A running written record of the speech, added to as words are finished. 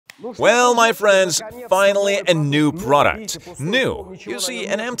Well, my friends, finally a new product. New. You see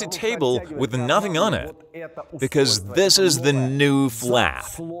an empty table with nothing on it. Because this is the new flap.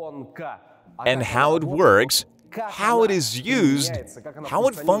 And how it works, how it is used, how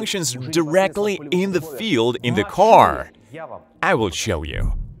it functions directly in the field in the car. I will show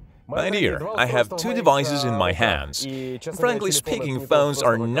you. Right here, I have two devices in my hands. Frankly speaking, phones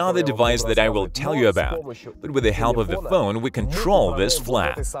are not the device that I will tell you about, but with the help of the phone, we control this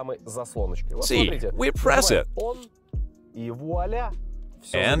flap. See, we press it,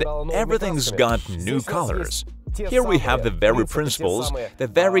 and everything's got new colors. Here we have the very principles, the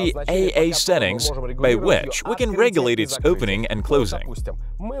very AA settings by which we can regulate its opening and closing.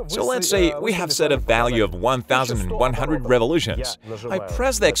 So let's say we have set a value of 1100 revolutions. I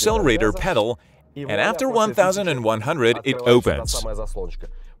press the accelerator pedal, and after 1100 it opens.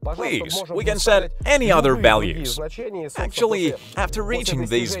 Please, we can set any other values. Actually, after reaching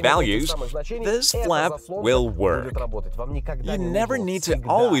these values, this flap will work. You never need to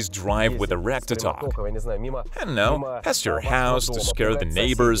always drive with a rack to talk. And no, past your house to scare the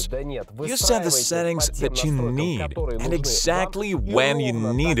neighbors. You set the settings that you need and exactly when you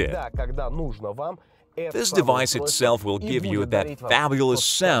need it. This device itself will give you that fabulous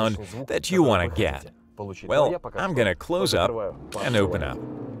sound that you want to get. Well, I'm gonna close up and open up.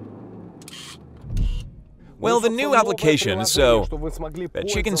 Well, the new application, so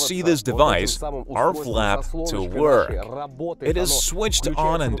that you can see this device, our flap, to work. It is switched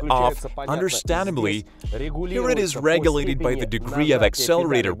on and off, understandably. Here it is regulated by the degree of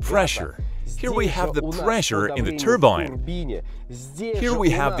accelerator pressure. Here we have the pressure in the turbine. Here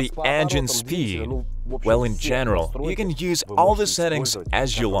we have the engine speed. Well, in general, you can use all the settings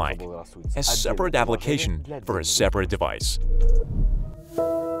as you like. A separate application for a separate device.